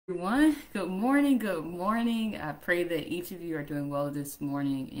Everyone, good morning. Good morning. I pray that each of you are doing well this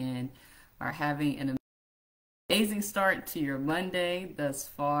morning and are having an amazing start to your Monday thus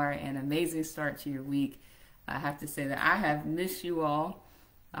far, an amazing start to your week. I have to say that I have missed you all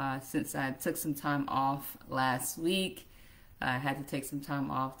since I took some time off last week. I had to take some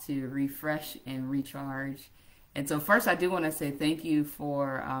time off to refresh and recharge. And so first, I do want to say thank you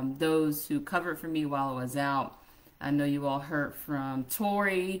for those who covered for me while I was out. I know you all heard from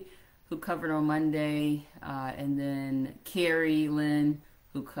Tori, who covered on Monday, and then Carrie Lynn,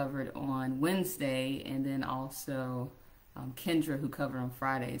 who covered on Wednesday, and then also Kendra, who covered on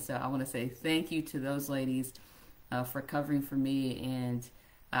Friday. So I want to say thank you to those ladies for covering for me. And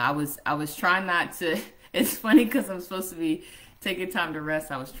I was trying not to. It's funny because I'm supposed to be taking time to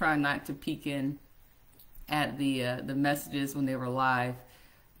rest. I was trying not to peek in at the messages when they were live.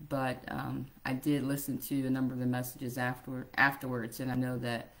 But I did listen to a number of the messages afterwards, and I know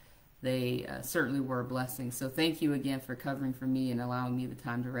that they certainly were a blessing. So thank you again for covering for me and allowing me the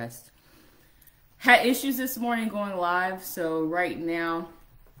time to rest. Had issues this morning going live, so right now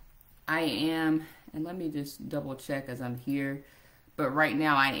I am, and let me just double check as I'm here, but right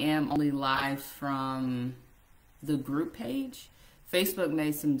now I am only live from the group page. Facebook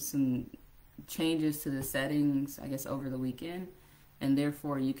made some changes to the settings, I guess, over the weekend. And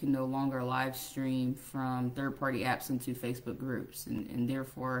therefore, you can no longer live stream from third-party apps into Facebook groups. And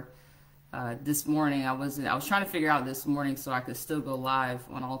therefore, this morning, I was trying to figure out this morning so I could still go live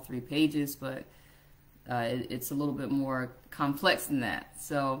on all three pages, but it's a little bit more complex than that.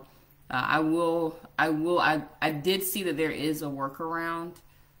 So I did see that there is a workaround.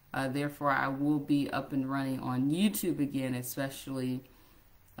 Therefore, I will be up and running on YouTube again, especially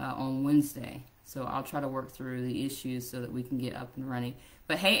on Wednesday. So I'll try to work through the issues so that we can get up and running.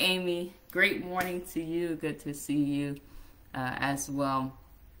 But hey, Amy, great morning to you. Good to see you as well.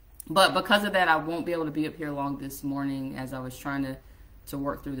 But because of that, I won't be able to be up here long this morning as I was trying to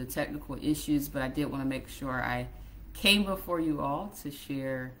work through the technical issues. But I did want to make sure I came before you all to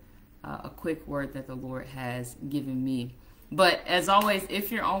share a quick word that the Lord has given me. But as always, if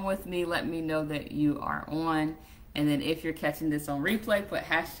you're on with me, let me know that you are on. And then if you're catching this on replay, put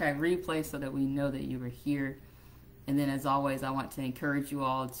hashtag replay so that we know that you were here. And then as always, I want to encourage you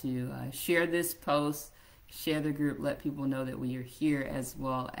all to share this post, share the group, let people know that we are here, as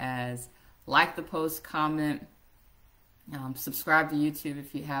well as like the post, comment, subscribe to YouTube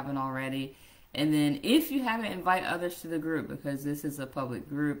if you haven't already. And then if you haven't, invite others to the group because this is a public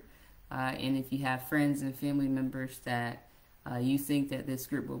group. And if you have friends and family members that you think that this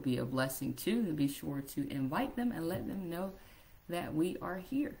group will be a blessing to, then be sure to invite them and let them know that we are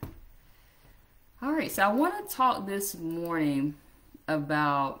here. All right, so I want to talk this morning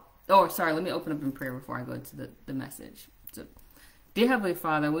about, let me open up in prayer before I go to the message. So, dear Heavenly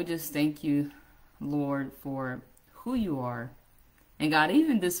Father, we just thank you, Lord, for who you are. And God,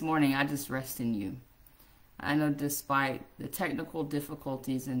 even this morning, I just rest in you. I know despite the technical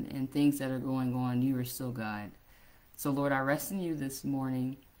difficulties and things that are going on, you are still God. So, Lord, I rest in you this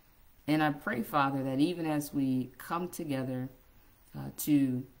morning, and I pray, Father, that even as we come together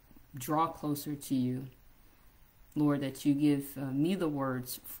to draw closer to you, Lord, that you give me the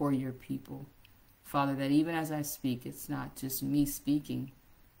words for your people. Father, that even as I speak, it's not just me speaking,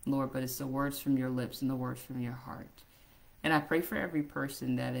 Lord, but it's the words from your lips and the words from your heart. And I pray for every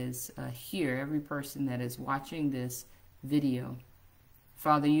person that is here, every person that is watching this video.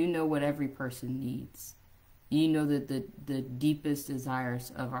 Father, you know what every person needs. You know the deepest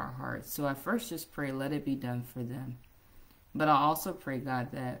desires of our hearts. So I first just pray, let it be done for them. But I also pray,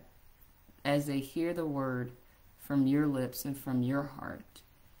 God, that as they hear the word from your lips and from your heart,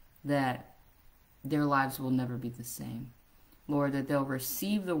 that their lives will never be the same. Lord, that they'll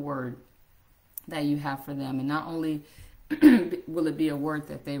receive the word that you have for them. And not only will it be a word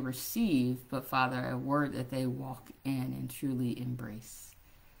that they receive, but, Father, a word that they walk in and truly embrace.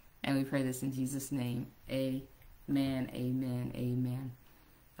 And we pray this in Jesus' name. Amen, amen, amen.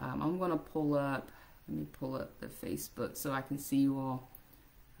 I'm going to let me pull up the Facebook so I can see you all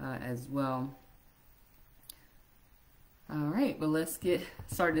as well. All right, well, let's get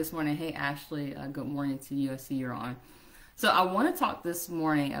started this morning. Hey, Ashley, good morning to you. I see you're on. So I want to talk this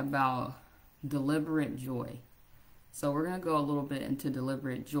morning about deliberate joy. So we're going to go a little bit into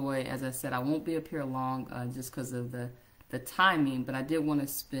deliberate joy. As I said, I won't be up here long just because of the timing, but I did want to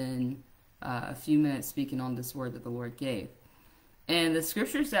spend a few minutes speaking on this word that the Lord gave. And the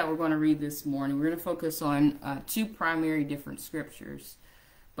scriptures that we're going to read this morning, we're going to focus on two primary different scriptures.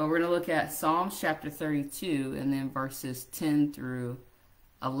 But we're going to look at Psalms chapter 32 and then verses 10 through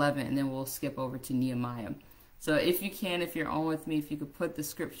 11, and then we'll skip over to Nehemiah. So if you can, if you're on with me, if you could put the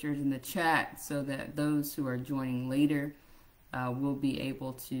scriptures in the chat so that those who are joining later will be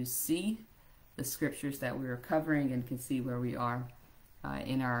able to see the scriptures that we are covering and can see where we are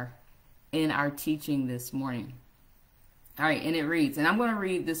in our teaching this morning. All right, and it reads, and I'm going to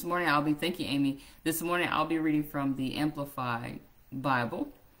read this morning. Thank you, Amy. This morning I'll be reading from the Amplified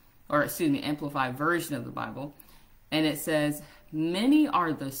Bible, or excuse me, Amplified version of the Bible. And it says, "Many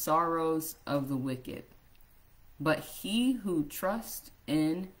are the sorrows of the wicked, but he who trusts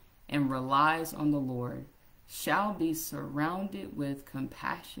in and relies on the Lord shall be surrounded with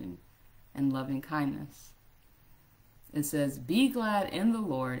compassion and loving kindness." It says, "Be glad in the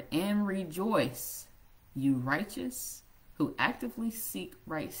Lord and rejoice, you righteous who actively seek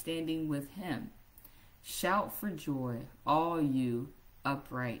right standing with him. Shout for joy, all you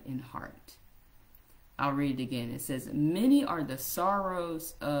upright in heart." I'll read it again. It says, "Many are the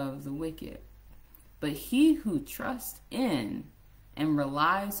sorrows of the wicked, but he who trusts in and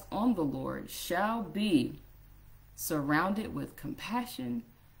relies on the Lord shall be surrounded with compassion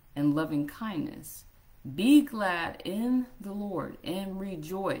and loving kindness. Be glad in the Lord and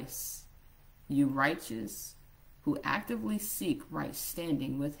rejoice, you righteous who actively seek right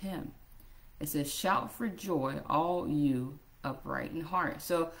standing with him." It says, "Shout for joy, all you upright in heart."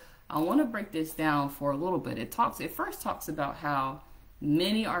 So I want to break this down for a little bit. It first talks about how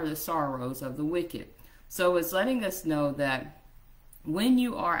many are the sorrows of the wicked. So it's letting us know that when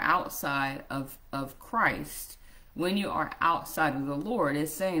you are outside of Christ, when you are outside of the Lord,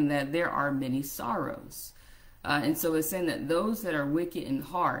 it's saying that there are many sorrows. And so it's saying that those that are wicked in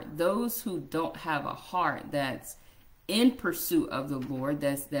heart, those who don't have a heart that's in pursuit of the Lord,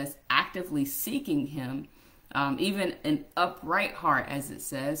 that's actively seeking him, even an upright heart, as it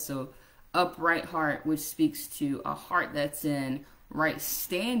says. So upright heart, which speaks to a heart that's in right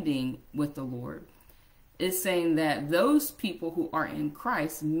standing with the Lord, is saying that those people who are in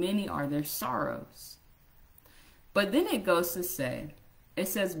Christ, many are their sorrows. But then it goes to say, it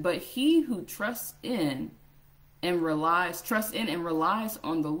says, "But he who trusts in and relies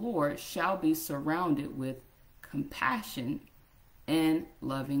on the Lord shall be surrounded with compassion and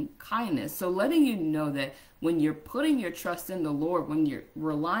loving kindness." So letting you know that when you're putting your trust in the Lord, when you're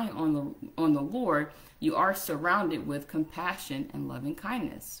relying on the Lord, you are surrounded with compassion and loving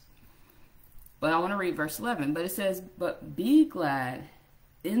kindness. But I want to read verse 11. But it says, "But be glad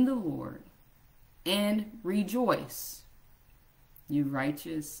in the Lord and rejoice, you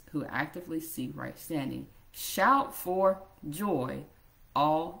righteous who actively seek right standing. Shout for joy,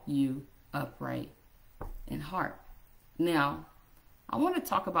 all you upright in heart." Now, I want to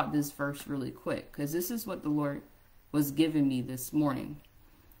talk about this verse really quick, because this is what the Lord was giving me this morning.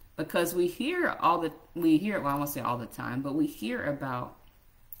 Because we hear well, I won't say all the time, but we hear about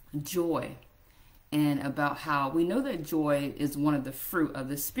joy and about how we know that joy is one of the fruit of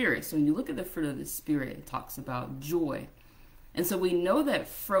the Spirit. So when you look at the fruit of the Spirit, it talks about joy. And so we know that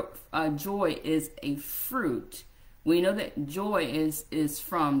joy is a fruit. We know that joy is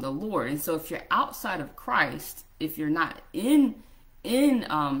from the Lord. And so if you're outside of Christ, if you're not if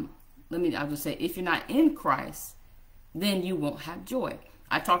you're not in Christ, then you won't have joy.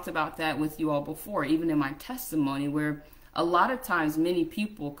 I talked about that with you all before, even in my testimony, where a lot of times many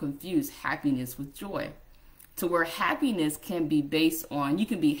people confuse happiness with joy, to where happiness can be based on, you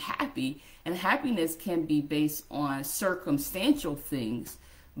can be happy, and happiness can be based on circumstantial things,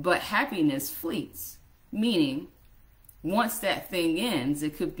 but happiness fleets. Meaning, once that thing ends,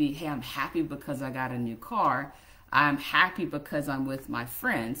 it could be, hey, I'm happy because I got a new car. I'm happy because I'm with my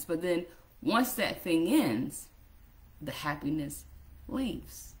friends. But then once that thing ends, the happiness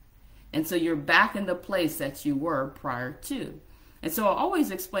leaves. And so you're back in the place that you were prior to. And so I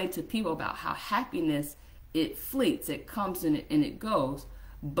always explain to people about how happiness, it fleets, it comes and it goes,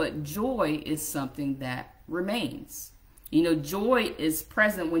 but joy is something that remains. You know, joy is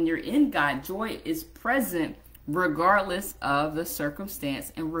present when you're in God. Joy is present regardless of the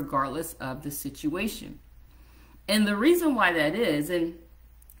circumstance and regardless of the situation. And the reason why that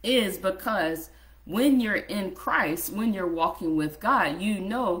is because when you're in Christ, when you're walking with God, you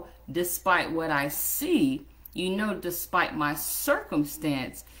know, despite what I see, you know, despite my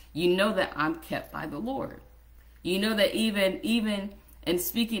circumstance, you know that I'm kept by the Lord. You know that even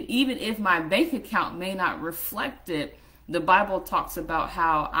if my bank account may not reflect it, the Bible talks about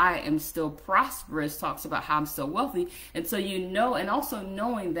how I am still prosperous, talks about how I'm still wealthy. And so you know, and also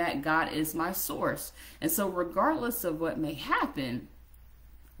knowing that God is my source. And so regardless of what may happen,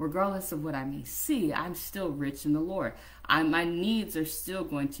 regardless of what I may see, I'm still rich in the Lord. My needs are still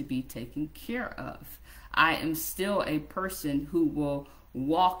going to be taken care of. I am still a person who will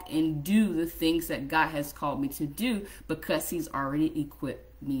walk and do the things that God has called me to do because he's already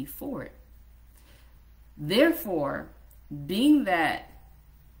equipped me for it. Therefore, being that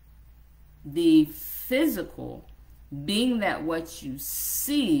the physical, being that what you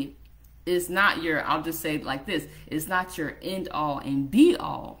see is not your, I'll just say it like this, it's not your end all and be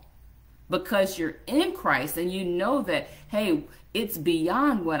all, because you're in Christ and you know that, hey, it's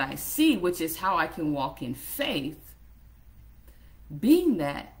beyond what I see, which is how I can walk in faith. Being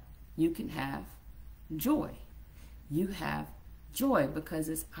that, you can have joy. You have joy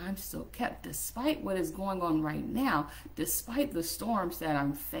because I'm still kept despite what is going on right now, despite the storms that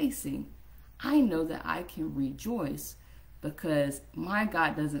I'm facing. I know that I can rejoice because my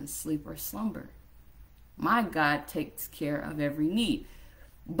God doesn't sleep or slumber. My God takes care of every need.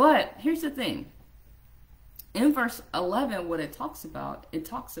 But here's the thing. In verse 11, what it talks about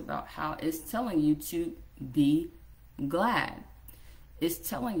how it's telling you to be glad. It's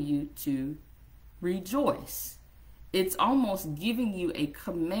telling you to rejoice. It's almost giving you a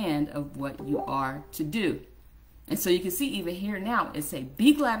command of what you are to do. And so you can see even here now, it say,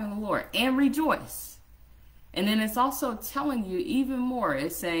 be glad in the Lord and rejoice. And then it's also telling you even more.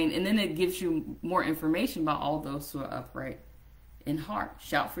 It's saying, and then it gives you more information about all those who are upright in heart.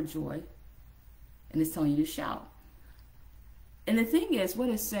 Shout for joy. And it's telling you to shout. And the thing is, what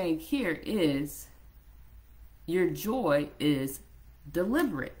it's saying here is your joy is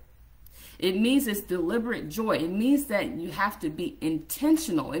deliberate. It means it's deliberate joy. It means that you have to be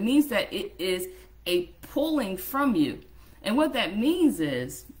intentional. It means that it is a pulling from you. And what that means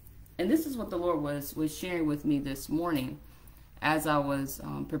is, and this is what the Lord was sharing with me this morning as I was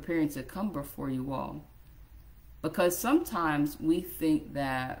preparing to come before you all. Because sometimes we think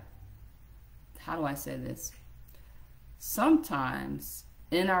that, how do I say this? Sometimes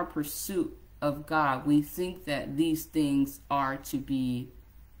in our pursuit of God, we think that these things are to be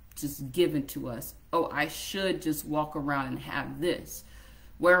just given to us. Oh, I should just walk around and have this.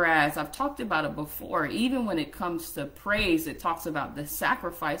 Whereas I've talked about it before, even when it comes to praise, it talks about the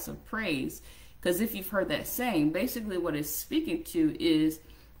sacrifice of praise. Because if you've heard that saying, basically what it's speaking to is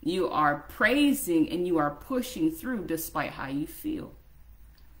you are praising and you are pushing through despite how you feel.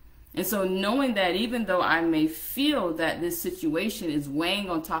 And so knowing that even though I may feel that this situation is weighing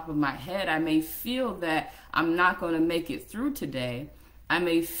on top of my head, I may feel that I'm not going to make it through today. I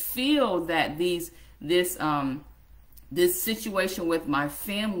may feel that this situation with my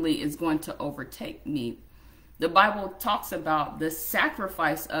family is going to overtake me. The Bible talks about the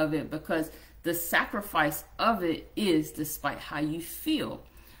sacrifice of it, because the sacrifice of it is despite how you feel.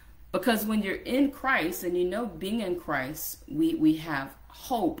 Because when you're in Christ, and you know, being in Christ, we have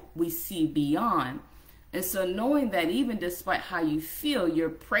hope, we see beyond. And so knowing that even despite how you feel, you're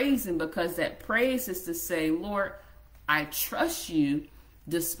praising, because that praise is to say, Lord, I trust you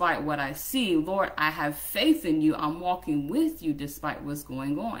despite what I see. Lord, I have faith in you. I'm walking with you despite what's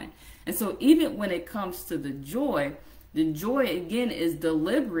going on. And so even when it comes to the joy again is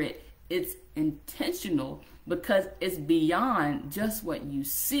deliberate. It's intentional, because it's beyond just what you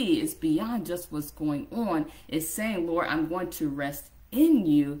see. It's beyond just what's going on. It's saying, Lord, I'm going to rest in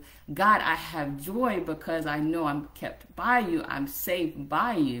you. God, I have joy because I know I'm kept by you. I'm saved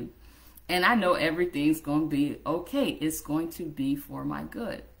by you. And I know everything's going to be okay. It's going to be for my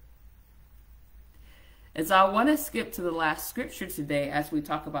good. And so I want to skip to the last scripture today as we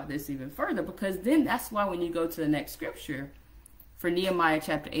talk about this even further, because then that's why when you go to the next scripture for Nehemiah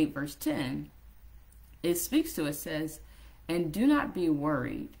chapter 8, verse 10, it speaks to, it says, and do not be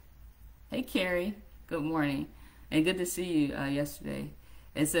worried. Hey, Carrie, good morning. And good to see you yesterday.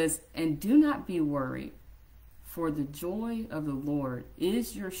 It says, and do not be worried, for the joy of the Lord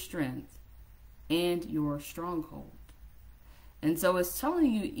is your strength and your stronghold. And so it's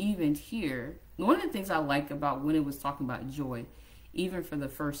telling you even here, one of the things I like about when it was talking about joy, even for the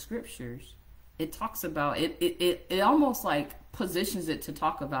first scriptures, it talks about, it almost like positions it to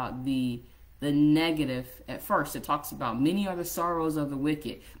talk about the negative at first. It talks about many are the sorrows of the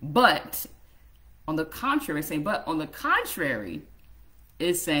wicked. But on the contrary, it's saying, but on the contrary,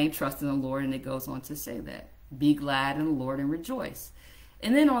 it's saying trust in the Lord, and it goes on to say that. Be glad in the Lord and rejoice.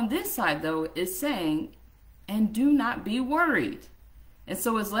 And then on this side, though, it's saying, and do not be worried. And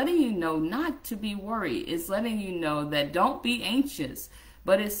so it's letting you know not to be worried. It's letting you know that don't be anxious.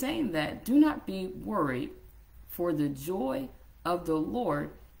 But it's saying that do not be worried, for the joy of the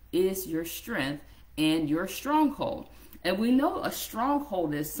Lord is your strength and your stronghold. And we know a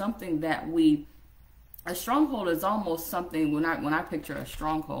stronghold is something that a stronghold is almost something, when I picture a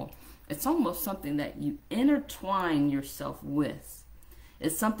stronghold, it's almost something that you intertwine yourself with.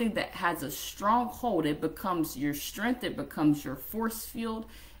 It's something that has a stronghold. It becomes your strength. It becomes your force field.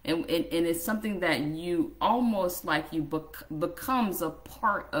 And it's something that you almost like becomes a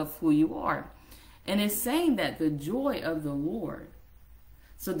part of who you are. And it's saying that the joy of the Lord.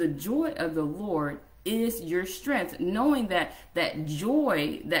 So the joy of the Lord is your strength, knowing that that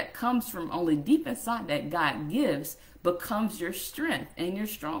joy that comes from only deep inside that God gives becomes your strength and your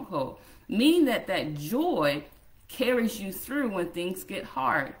stronghold. Meaning that that joy carries you through when things get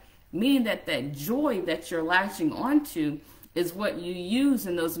hard. Meaning that that joy that you're latching onto is what you use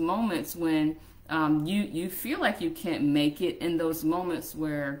in those moments when you feel like you can't make it, in those moments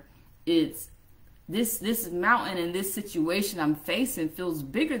where it's this mountain and this situation I'm facing feels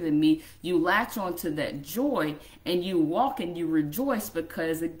bigger than me. You latch onto that joy and you walk and you rejoice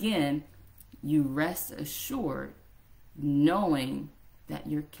because, again, you rest assured knowing that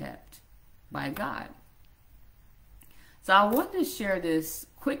you're kept by God. So I wanted to share this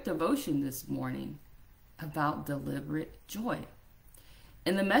quick devotion this morning about deliberate joy.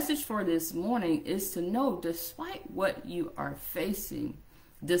 And the message for this morning is to know, despite what you are facing,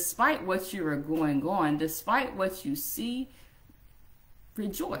 despite what you are going on, despite what you see,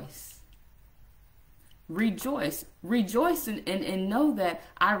 rejoice. Rejoice. Rejoice and know that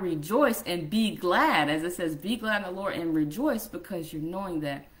I rejoice, and be glad. As it says, be glad in the Lord and rejoice, because you're knowing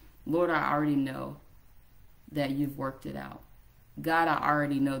that, Lord, I already know that you've worked it out. God, I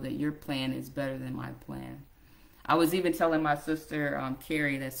already know that your plan is better than my plan. I was even telling my sister,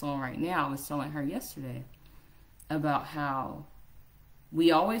 Carrie, that's on right now, I was telling her yesterday about how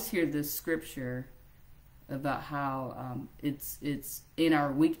we always hear this scripture about how it's in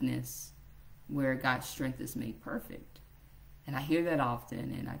our weakness where God's strength is made perfect. And I hear that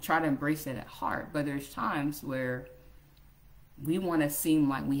often, and I try to embrace it at heart. But there's times where we want to seem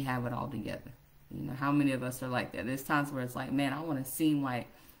like we have it all together. You know, how many of us are like that? There's times where it's like, man, I want to seem like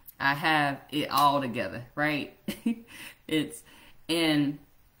I have it all together, right? And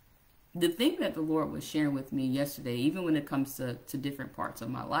the thing that the Lord was sharing with me yesterday, even when it comes to different parts of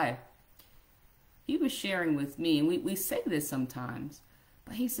my life, he was sharing with me, and we say this sometimes,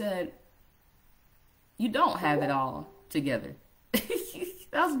 but he said, you don't have it all together.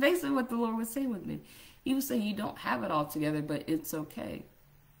 That was basically what the Lord was saying with me. He was saying you don't have it all together, but it's okay.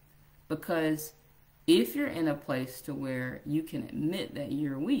 Because if you're in a place to where you can admit that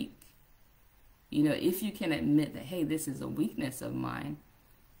you're weak, you know, if you can admit that, hey, this is a weakness of mine,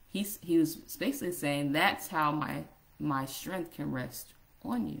 he was basically saying that's how my strength can rest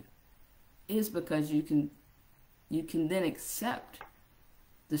on you, is because you can then accept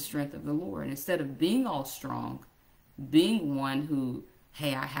the strength of the Lord. Instead of being all strong, being one who,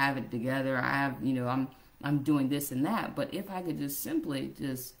 hey, I have it together, I have, you know, I'm doing this and that. But if I could just simply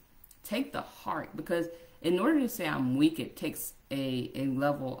just take the heart, because in order to say I'm weak, it takes a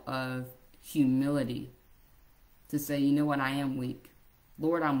level of humility to say, you know what, I am weak.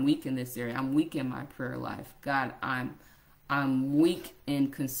 Lord, I'm weak in this area. I'm weak in my prayer life. God, I'm weak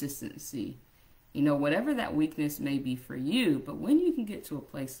in consistency. You know, whatever that weakness may be for you, but when you can get to a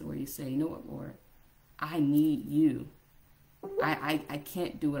place where you say, you know what, Lord, I need you. I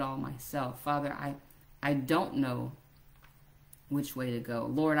can't do it all myself. Father, I don't know which way to go.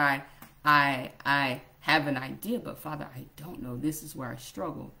 Lord, I have an idea, but Father, I don't know. This is where I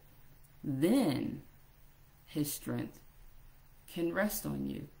struggle. Then his strength can rest on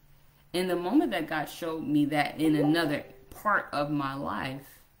you. And the moment that God showed me that in another part of my life,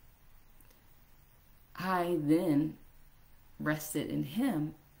 I then rested in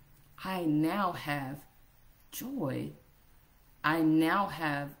him. I now have joy. I now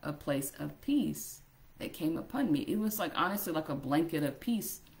have a place of peace that came upon me. It was like, honestly, like a blanket of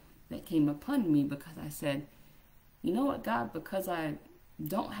peace that came upon me, because I said, you know what, God, because I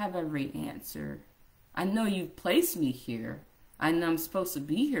don't have every answer, I know you've placed me here. I know I'm supposed to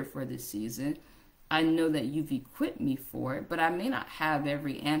be here for this season. I know that you've equipped me for it, but I may not have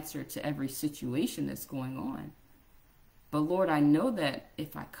every answer to every situation that's going on. But Lord, I know that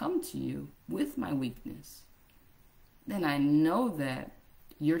if I come to you with my weakness, then I know that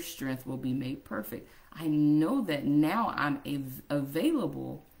your strength will be made perfect. I know that now I'm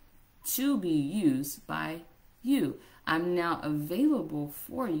available to be used by you. I'm now available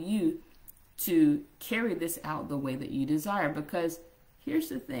for you to carry this out the way that you desire. Because here's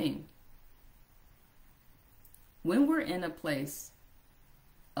the thing. When we're in a place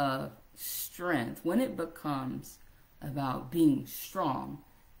of strength, when it becomes about being strong,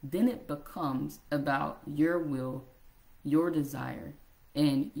 then it becomes about your will, your desire,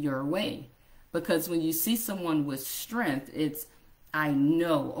 and your way. Because when you see someone with strength, it's I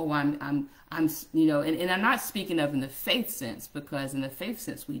know, oh, I'm, you know, and I'm not speaking of in the faith sense, because in the faith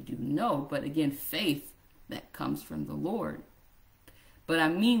sense we do know, but again, faith that comes from the Lord. But I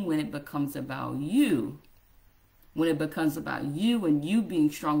mean when it becomes about you, when it becomes about you and you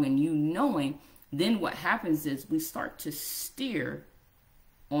being strong and you knowing, then what happens is we start to steer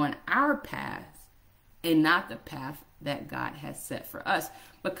on our path and not the path that God has set for us.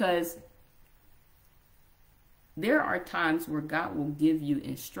 Because there are times where God will give you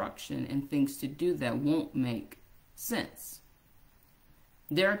instruction and things to do that won't make sense.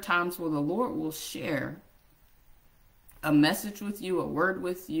 There are times where the Lord will share a message with you, a word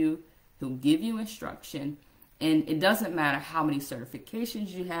with you. He'll give you instruction. And it doesn't matter how many certifications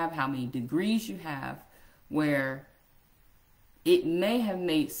you have, how many degrees you have, where it may have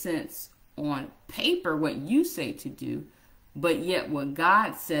made sense on paper what you say to do, but yet what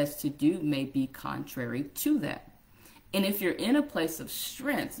God says to do may be contrary to that. And if you're in a place of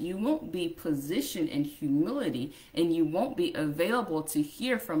strength, you won't be positioned in humility, and you won't be available to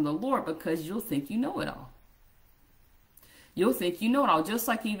hear from the Lord, because you'll think you know it all. You'll think you know it all. Just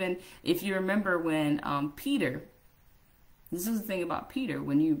like even if you remember when Peter, this is the thing about Peter,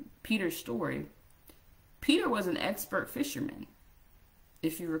 Peter's story, Peter was an expert fisherman,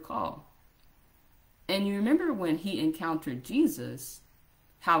 if you recall. And you remember when he encountered Jesus,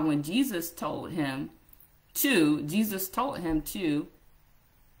 how when Jesus told him to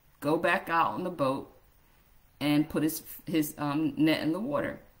go back out on the boat and put his net in the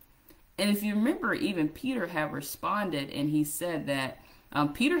water. And if you remember, even Peter had responded, and he said that,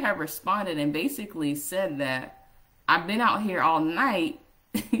 Peter had responded and basically said that, I've been out here all night.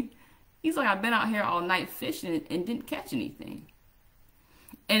 He's like, I've been out here all night fishing and didn't catch anything.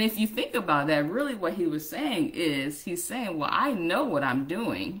 And if you think about that, really what he was saying is, he's saying, well, I know what I'm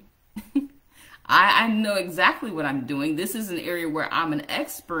doing. I know exactly what I'm doing. This is an area where I'm an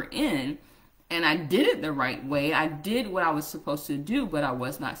expert in, and I did it the right way. I did what I was supposed to do, but I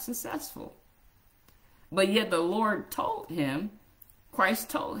was not successful. But yet the Lord told him, Christ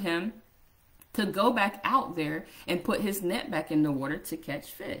told him to go back out there and put his net back in the water to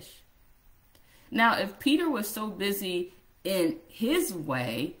catch fish. Now, if Peter was so busy in his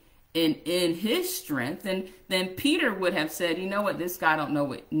way and in his strength, then Peter would have said, you know what, this guy don't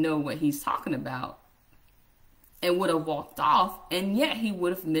know what he's talking about, and would have walked off, and yet he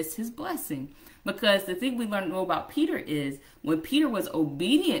would have missed his blessing. Because the thing we learn to know about Peter is when Peter was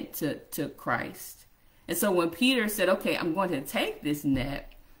obedient to Christ, and so when Peter said, okay, I'm going to take this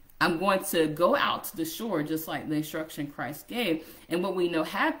net, I'm going to go out to the shore, just like the instruction Christ gave. And what we know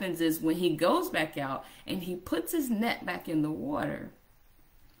happens is when he goes back out and he puts his net back in the water,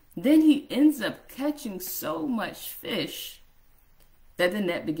 then he ends up catching so much fish that the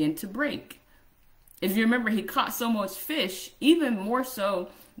net began to break. If you remember, he caught so much fish, even more so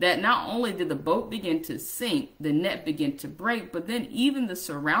that not only did the boat begin to sink, the net began to break, but then even the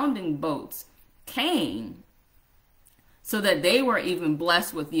surrounding boats came, so that they were even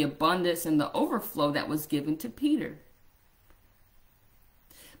blessed with the abundance and the overflow that was given to Peter.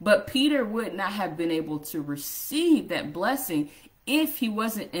 But Peter would not have been able to receive that blessing if he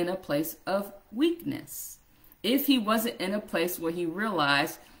wasn't in a place of weakness. If he wasn't in a place where he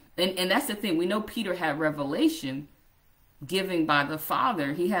realized, and that's the thing, we know Peter had revelation given by the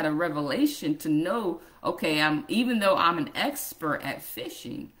Father. He had a revelation to know, okay, even though I'm an expert at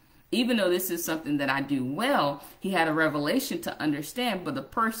fishing, even though this is something that I do well, he had a revelation to understand, but the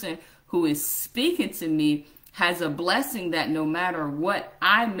person who is speaking to me has a blessing that no matter what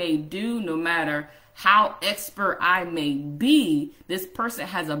I may do, no matter how expert I may be, this person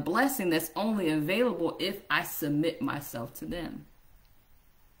has a blessing that's only available if I submit myself to them.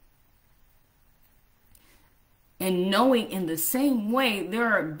 And knowing in the same way,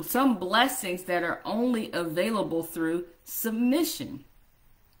 there are some blessings that are only available through submission.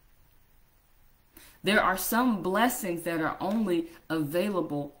 There are some blessings that are only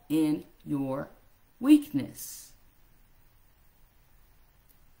available in your weakness.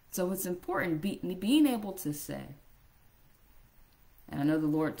 So it's important being able to say, and I know the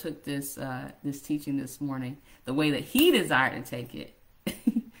Lord took this teaching this morning the way that he desired to take it.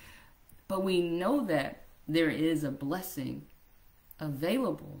 But we know that there is a blessing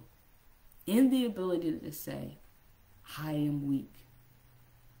available in the ability to say, I am weak.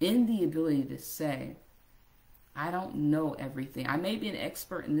 In the ability to say, I don't know everything. I may be an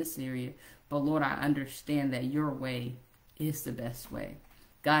expert in this area, but Lord, I understand that your way is the best way.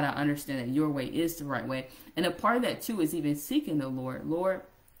 God, I understand that your way is the right way. And a part of that too is even seeking the Lord. Lord,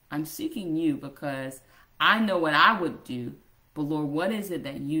 I'm seeking you because I know what I would do, but Lord, what is it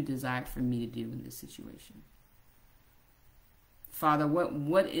that you desire for me to do in this situation? Father,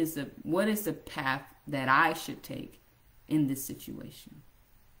 what is the path that I should take in this situation?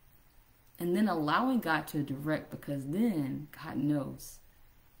 And then allowing God to direct, because then God knows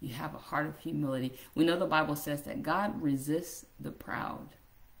you have a heart of humility. We know the Bible says that God resists the proud.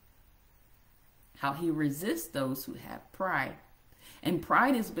 How he resists those who have pride. And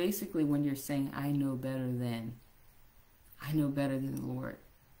pride is basically when you're saying, I know better than the Lord.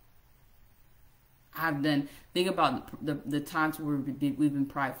 Think about the times where we've been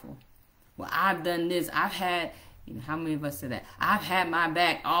prideful. Well, I've done this. I've had, how many of us say that? I've had my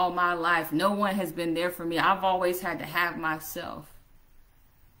back all my life. No one has been there for me. I've always had to have myself.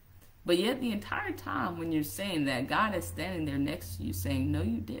 But yet the entire time when you're saying that, God is standing there next to you saying, no,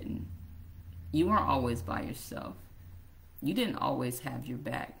 you didn't. You weren't always by yourself. You didn't always have your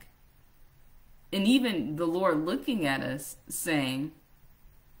back. And even the Lord looking at us saying,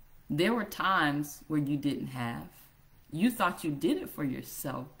 there were times where you didn't have. You thought you did it for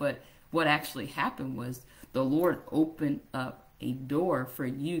yourself, but what actually happened was the Lord opened up a door for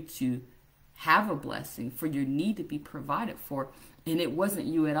you to have a blessing, for your need to be provided for. And it wasn't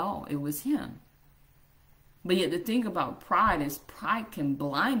you at all. It was him. But yet the thing about pride is pride can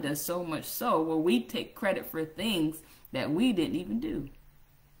blind us so much so where we take credit for things that we didn't even do.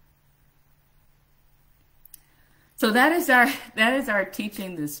 So that is our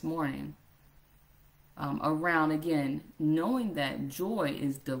teaching this morning around, again, knowing that joy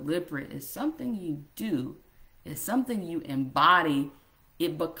is deliberate, is something you do, is something you embody.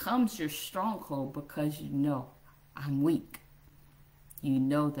 It becomes your stronghold because you know I'm weak. You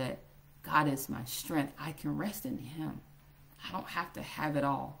know that God is my strength. I can rest in him. I don't have to have it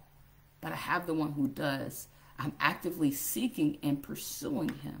all, but I have the one who does. I'm actively seeking and pursuing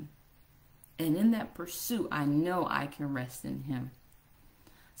him. And in that pursuit, I know I can rest in him.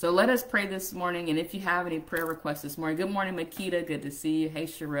 So let us pray this morning. And if you have any prayer requests this morning, good morning, Makita. Good to see you. Hey,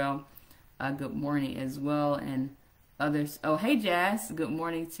 Sherelle. Good morning as well. And others. Oh, hey, Jazz. Good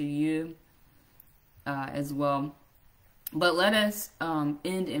morning to you as well. But let us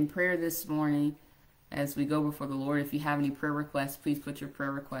end in prayer this morning as we go before the Lord. If you have any prayer requests, please put your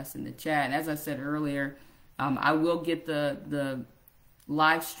prayer requests in the chat. And as I said earlier, I will get the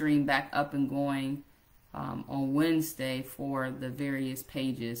live stream back up and going on Wednesday for the various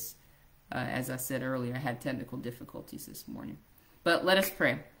pages. As I said earlier, I had technical difficulties this morning. But let us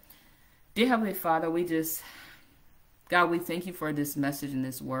pray. Dear Heavenly Father, God, we thank you for this message and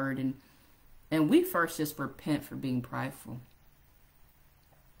this word. And we first just repent for being prideful.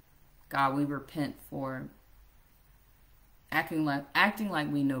 God, we repent for acting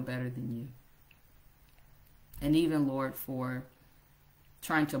like we know better than you. And even, Lord, for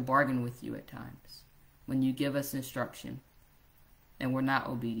trying to bargain with you at times when you give us instruction and we're not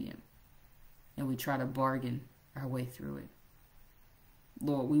obedient and we try to bargain our way through it.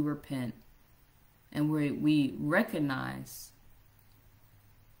 Lord, we repent and we recognize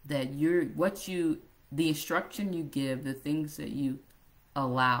that the instruction you give, the things that you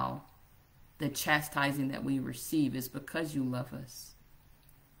allow, the chastising that we receive is because you love us.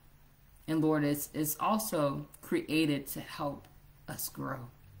 And Lord, it's also created to help us grow,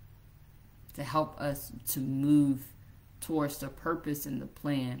 to help us to move towards the purpose and the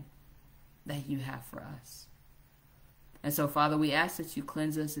plan that you have for us. And so, Father, we ask that you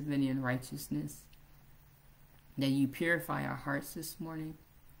cleanse us of any unrighteousness, that you purify our hearts this morning.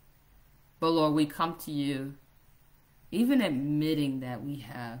 But Lord, we come to you even admitting that we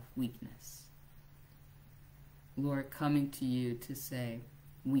have weakness. Lord, coming to you to say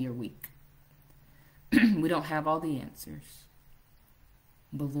we are weak. We don't have all the answers.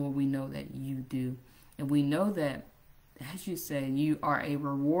 But Lord, we know that you do. And we know that, as you say, you are a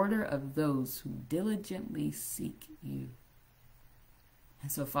rewarder of those who diligently seek you.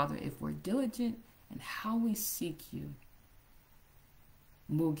 And so, Father, if we're diligent in how we seek you,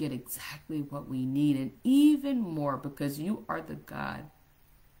 we'll get exactly what we need and even more, because you are the God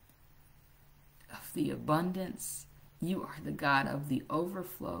of the abundance. You are the God of the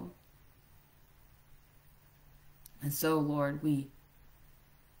overflow. And so, Lord, we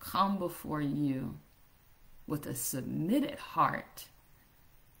come before you with a submitted heart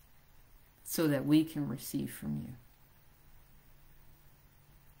so that we can receive from you.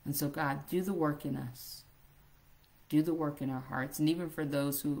 And so, God, do the work in us. Do the work in our hearts. And even for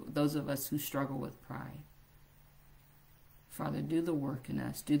those of us who struggle with pride, Father, do the work in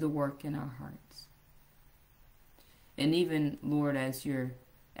us. Do the work in our hearts. And even, Lord,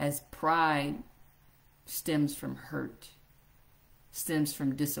 as pride stems from hurt, stems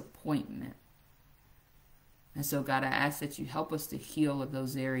from disappointment. And so, God, I ask that you help us to heal of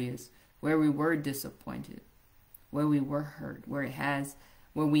those areas where we were disappointed, where we were hurt, where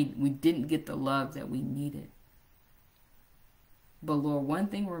we didn't get the love that we needed. But Lord, one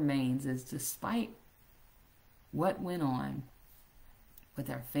thing remains is despite what went on with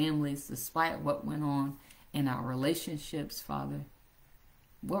our families, despite what went on in our relationships, Father,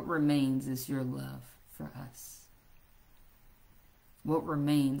 what remains is your love for us. What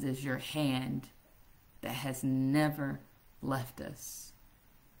remains is your hand that has never left us.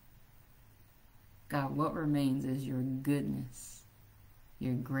 God, what remains is your goodness,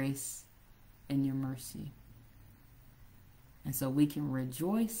 your grace, and your mercy. And so we can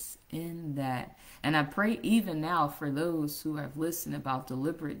rejoice in that. And I pray even now for those who have listened about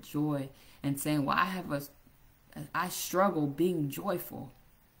deliberate joy and saying, well, I struggle being joyful.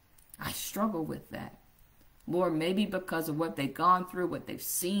 I struggle with that. Lord, maybe because of what they've gone through, what they've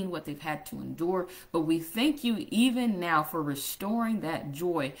seen, what they've had to endure. But we thank you even now for restoring that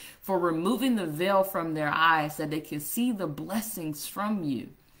joy, for removing the veil from their eyes that they can see the blessings from you,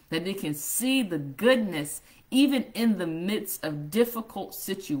 that they can see the goodness even in the midst of difficult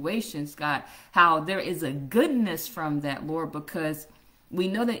situations, God, how there is a goodness from that, Lord, because we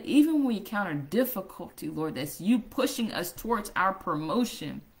know that even when we encounter difficulty, Lord, that's you pushing us towards our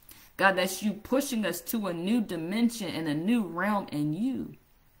promotion. God, that's you pushing us to a new dimension and a new realm in you.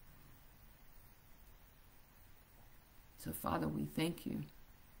 So, Father, we thank you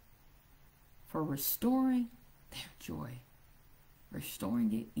for restoring their joy,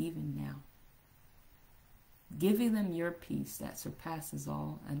 restoring it even now, giving them your peace that surpasses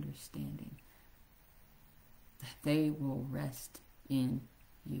all understanding, that they will rest in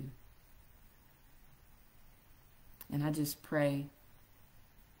you. And I just pray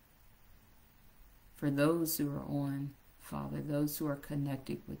for those who are on, Father, those who are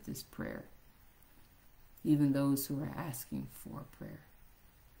connected with this prayer, even those who are asking for a prayer.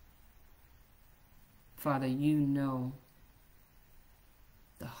 Father, you know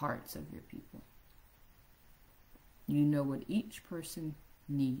the hearts of your people. You know what each person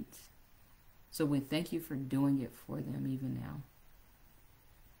needs. So we thank you for doing it for them even now.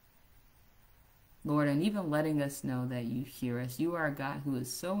 Lord, and even letting us know that you hear us. You are a God who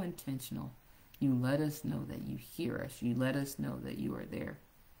is so intentional. You let us know that you hear us. You let us know that you are there.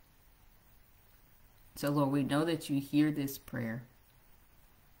 So, Lord, we know that you hear this prayer.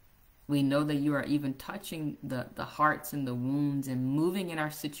 We know that you are even touching the hearts and the wounds and moving in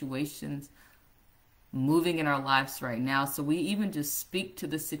our situations, moving in our lives right now. So we even just speak to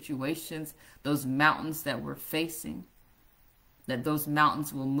the situations, those mountains that we're facing, that those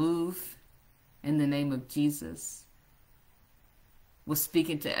mountains will move in the name of Jesus. We're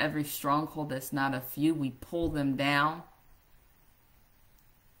speaking to every stronghold that's not of you. We pull them down.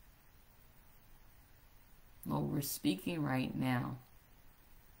 Lord, we're speaking right now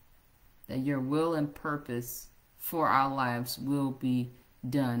that your will and purpose for our lives will be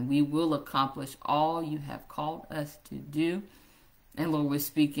done. We will accomplish all you have called us to do. And Lord, we're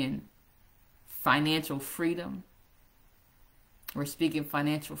speaking financial freedom. We're speaking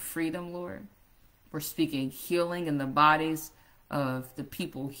financial freedom, Lord. We're speaking healing in the bodies of the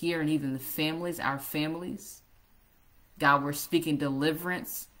people here and even the families, our families. God, we're speaking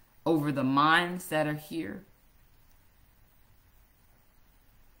deliverance over the minds that are here.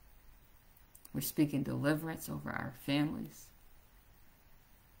 We're speaking deliverance over our families.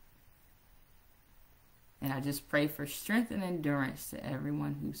 And I just pray for strength and endurance to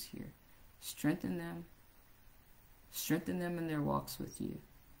everyone who's here. Strengthen them. Strengthen them in their walks with you.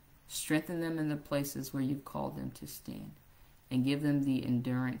 Strengthen them in the places where you've called them to stand. And give them the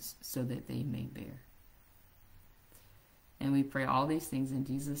endurance so that they may bear. And we pray all these things in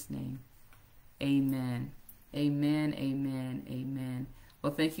Jesus' name. Amen. Amen, amen, amen.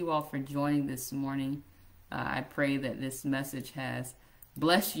 Well, thank you all for joining this morning. I pray that this message has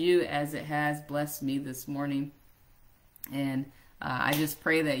blessed you as it has blessed me this morning. And I just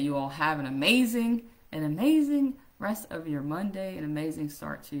pray that you all have an amazing rest of your Monday, an amazing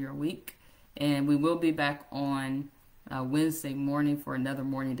start to your week. And we will be back on Wednesday morning for another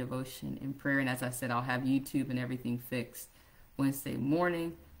morning devotion and prayer. And as I said, I'll have YouTube and everything fixed Wednesday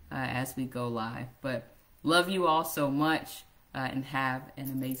morning as we go live. But love you all so much and have an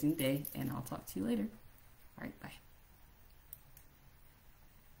amazing day. And I'll talk to you later. All right, bye.